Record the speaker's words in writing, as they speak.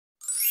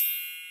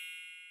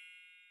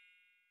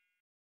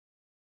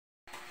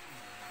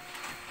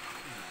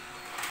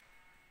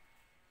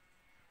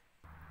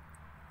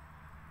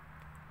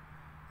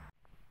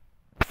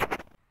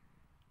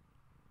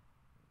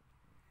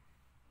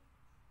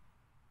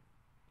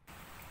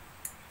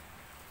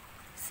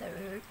So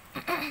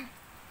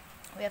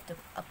we have to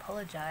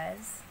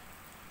apologize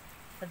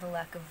for the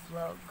lack of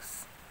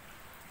vlogs.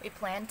 We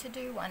plan to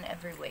do one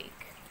every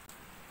week,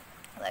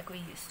 like we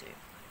used to.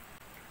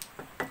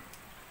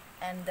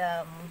 And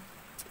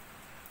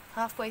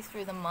halfway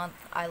through the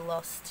month I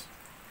lost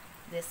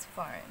this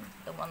phone,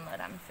 the one that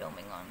I'm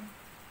filming on.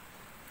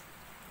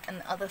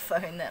 And the other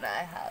phone that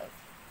I have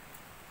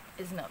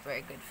is not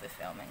very good for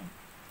filming.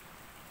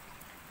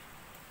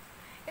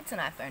 It's an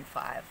iPhone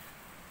 5.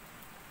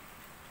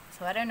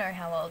 So I don't know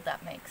how old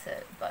that makes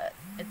it, but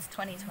it's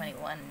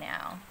 2021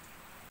 now.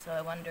 So I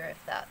wonder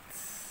if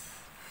that's,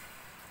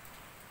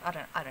 I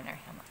don't know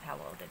how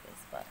old it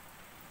is, but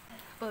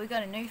we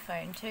got a new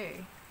phone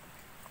too,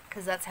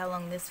 because that's how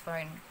long this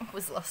phone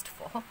was lost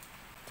for.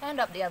 Turned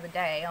up the other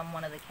day on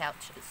one of the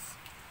couches,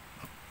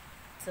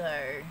 so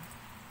at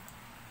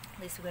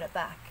least we got it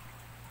back.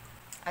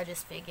 I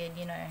just figured,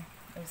 you know,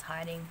 it was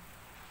hiding.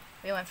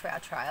 We went for our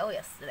trial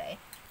yesterday,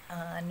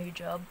 a new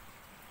job.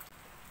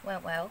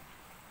 Went well.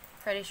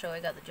 Pretty sure we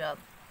got the job.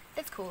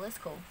 It's cool, it's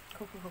cool.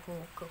 Cool.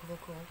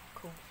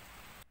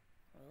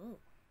 Ooh,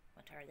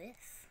 what are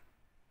this?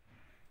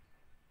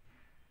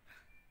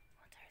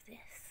 What are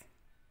this?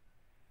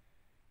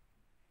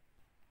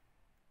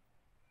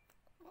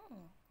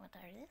 Oh, what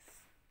are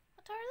this?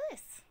 What are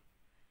this?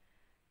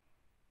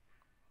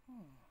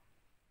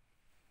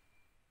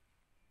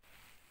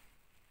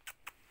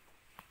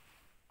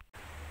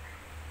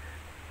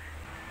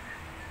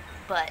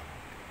 But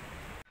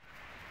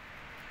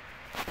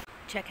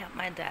check out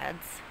my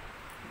dad's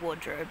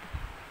wardrobe.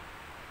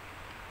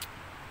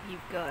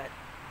 You've got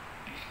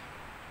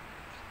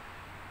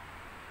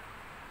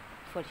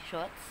 40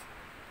 shorts,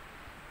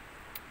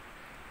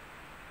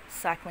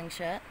 cycling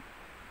shirt,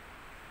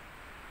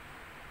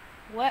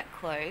 work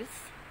clothes,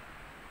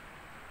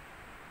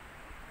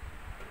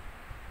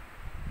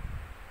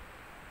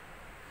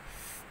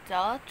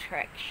 Star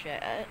Trek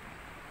shirt,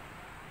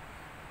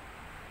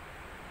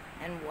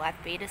 and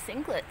white beater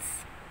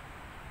singlets.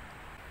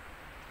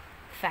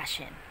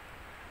 Fashion.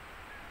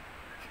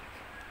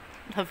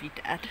 Love you,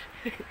 Dad.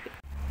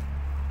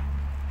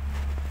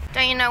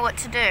 Don't you know what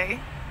to do?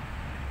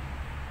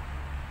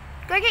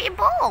 Go get your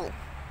ball.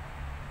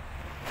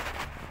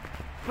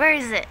 Where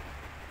is it?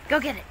 Go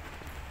get it.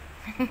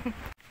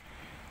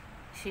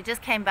 She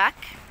just came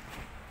back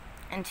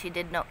and she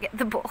did not get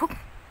the ball.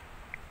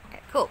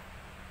 Okay, cool.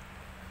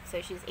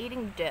 So she's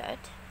eating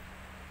dirt.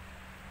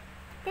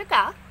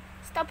 Puka,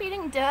 stop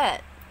eating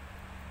dirt.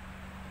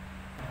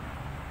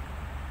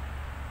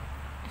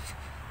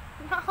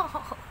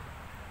 No.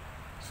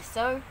 She's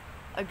so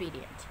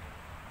obedient.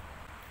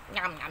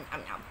 Nom nom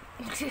nom nom.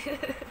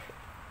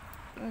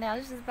 Now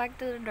she's back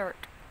to the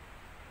dirt.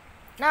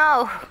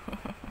 No. I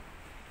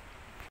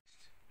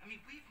mean,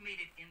 we've made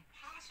it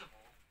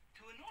impossible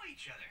to annoy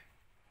each other.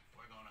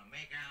 We're gonna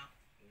make out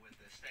with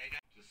the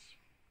steak. Just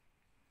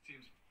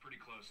seems pretty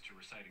close to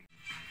reciting.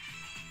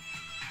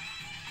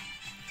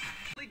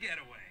 The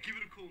getaway. Give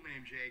it a cool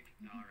name, Jake.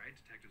 All right,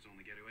 Detectives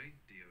Only Getaway.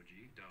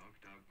 DOG, Dog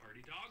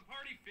Party. Dog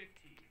Party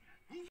 15.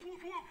 Woof,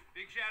 woof, woof.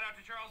 Big shout out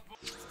to Charles.